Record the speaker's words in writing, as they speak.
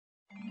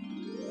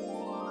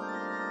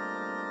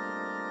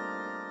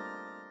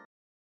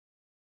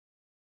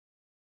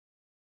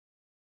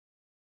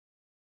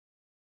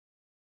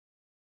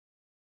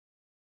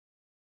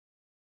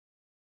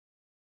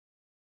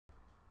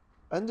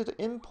under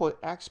the import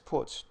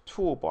export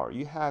toolbar,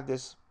 you have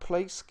this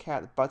place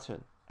cat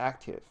button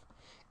active.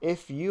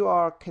 If you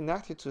are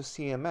connected to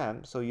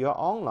CMM, so you're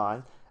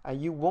online,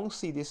 and you won't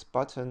see this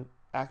button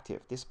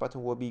active. This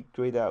button will be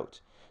grayed out.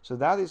 So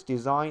that is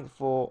designed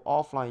for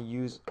offline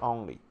use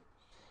only.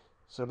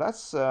 So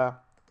let's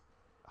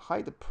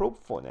hide the probe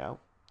for now.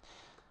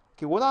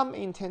 Okay, what I'm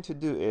intend to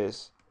do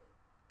is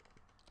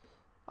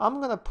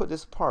I'm gonna put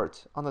this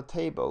part on the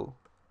table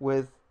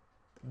with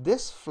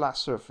this flat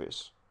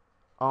surface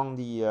on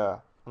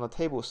the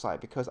table side,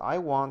 because I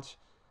want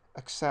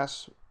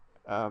access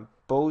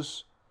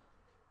both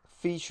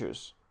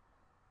features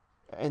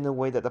in a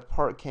way that the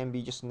part can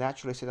be just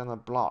naturally sit on a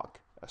block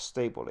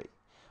stably.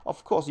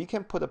 Of course, you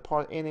can put the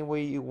part any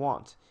way you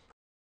want.